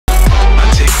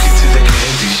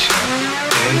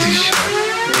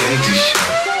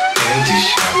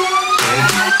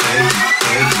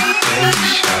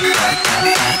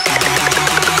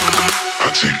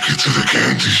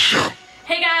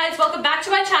Hey guys, welcome back to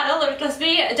my channel,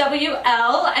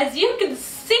 WL. As you can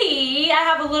see, I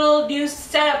have a little new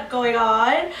setup going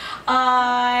on, and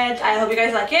I hope you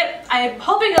guys like it. I'm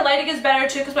hoping the lighting is better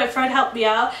too because my friend helped me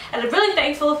out, and I'm really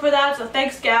thankful for that, so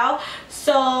thanks gal.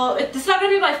 So this is not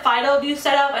going to be my final new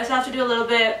setup. I still have to do a little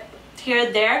bit here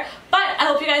and there, but I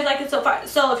hope you guys like it so far.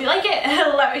 So if you like it,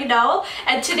 let me know.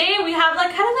 And today we have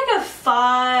like kind of like a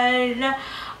fun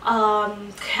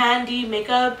candy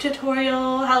makeup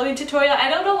tutorial, Halloween tutorial. I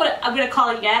don't know what I'm gonna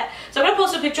call it yet, so I'm gonna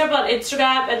post a picture up on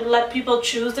Instagram and let people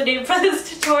choose the name for this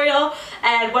tutorial,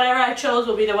 and whatever I chose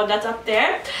will be the one that's up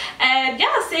there. And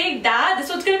yeah, saying that, this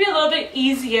one's gonna be a little bit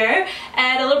easier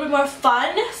and a little bit more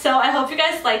fun, so I hope you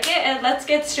guys like it, and let's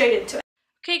get straight into it.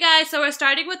 Okay guys, so we're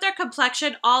starting with our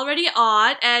complexion already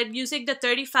on and using the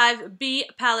 35B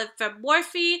palette from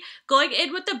Morphe, going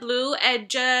in with the blue and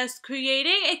just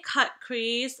creating a cut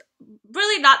crease.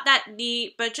 Really not that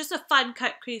neat, but just a fun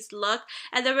cut crease look.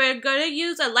 And then we're going to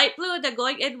use a light blue and then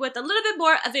going in with a little bit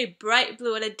more of a bright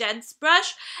blue and a dense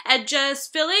brush and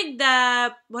just filling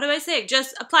the, what am I saying?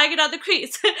 Just applying it on the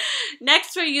crease.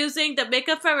 Next, we're using the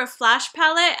Makeup Forever Flash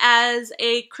palette as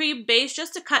a cream base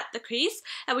just to cut the crease.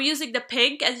 And we're using the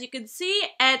pink, as you can see.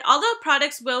 And all the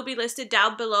products will be listed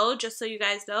down below, just so you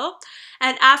guys know.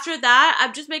 And after that,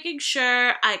 I'm just making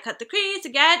sure I cut the crease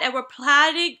again, and we're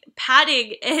patting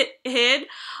it in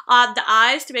on the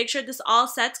eyes to make sure this all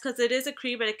sets because it is a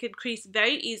cream and it can crease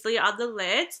very easily on the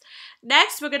lids.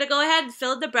 Next, we're going to go ahead and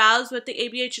fill in the brows with the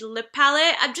ABH lip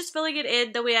palette. I'm just filling it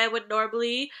in the way I would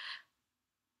normally.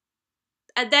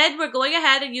 And then we're going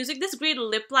ahead and using this green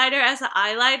lip liner as an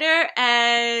eyeliner,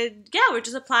 and yeah, we're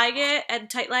just applying it and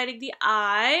tight lining the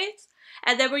eyes.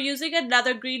 And then we're using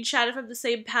another green shadow from the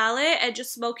same palette and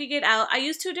just smoking it out. I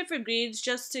use two different greens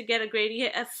just to get a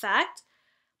gradient effect.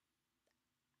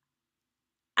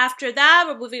 After that,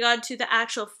 we're moving on to the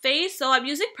actual face. So I'm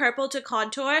using purple to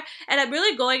contour, and I'm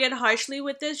really going in harshly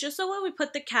with this just so when we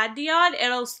put the candy on,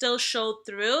 it'll still show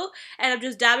through. And I'm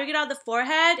just dabbing it on the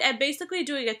forehead and basically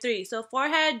doing a 3. So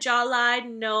forehead,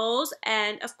 jawline, nose,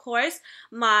 and of course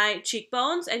my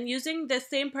cheekbones. And using the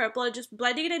same purple and just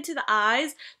blending it into the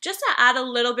eyes just to add a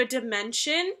little bit of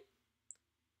dimension.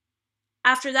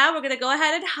 After that, we're going to go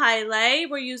ahead and highlight.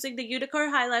 We're using the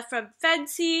Unicorn highlight from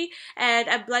Fenty, and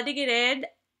I'm blending it in.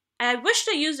 I wished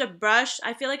I used a brush.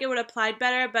 I feel like it would have applied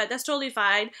better, but that's totally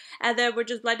fine. And then we're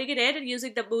just blending it in and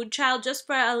using the Moonchild just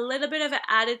for a little bit of an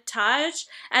added touch.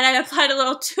 And I applied a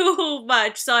little too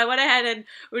much, so I went ahead and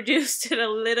reduced it a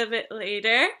little bit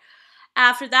later.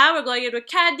 After that, we're going in with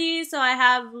candies. So I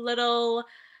have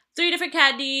 3 different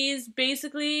candies.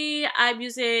 Basically, I'm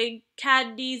using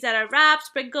candies that are wrapped,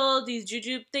 sprinkled, these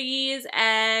jujube thingies,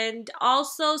 and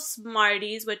also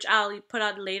Smarties, which I'll put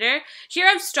on later. Here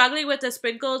I'm struggling with the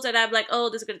sprinkles, and I'm like, oh,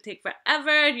 this is going to take forever,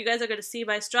 and you guys are going to see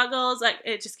my struggles. Like,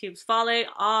 it just keeps falling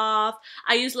off.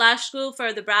 I use lash glue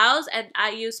for the brows, and I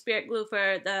use spirit glue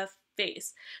for the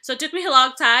face. So it took me a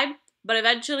long time, but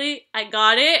eventually I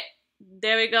got it.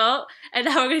 There we go. And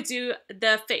now we're going to do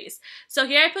the face. So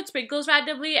here I put sprinkles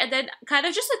randomly and then kind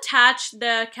of just attach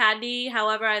the candy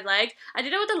however I liked. I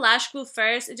did it with the lash glue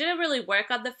first. It didn't really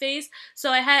work on the face. So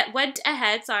I went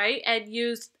ahead and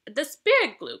used the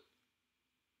spirit glue.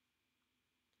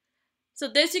 So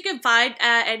this you can find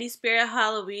at any Spirit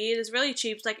Halloween. It's really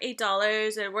cheap. It's like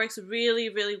 $8 and it works really,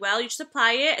 really well. You just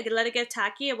apply it and let it get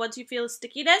tacky, and once you feel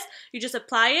stickiness, you just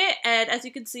apply it, and as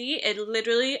you can see, it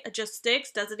literally just sticks,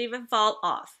 doesn't even fall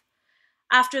off.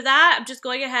 After that, I'm just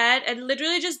going ahead and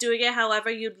literally just doing it however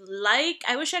you'd like.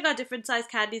 I wish I got different size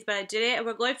candies, but I didn't. And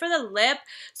we're going for the lip.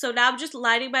 So now I'm just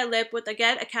lining my lip with,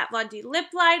 again, a Kat Von D lip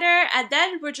liner. And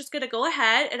then we're just going to go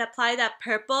ahead and apply that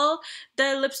purple.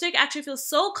 The lipstick actually feels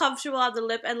so comfortable on the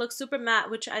lip and looks super matte,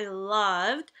 which I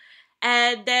loved.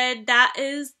 And then that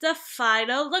is the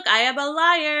final look. I am a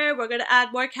liar. We're going to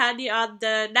add more candy on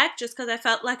the neck just because I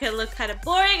felt like it looked kind of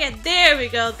boring. And there we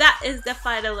go. That is the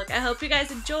final look. I hope you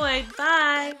guys enjoyed.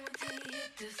 Bye.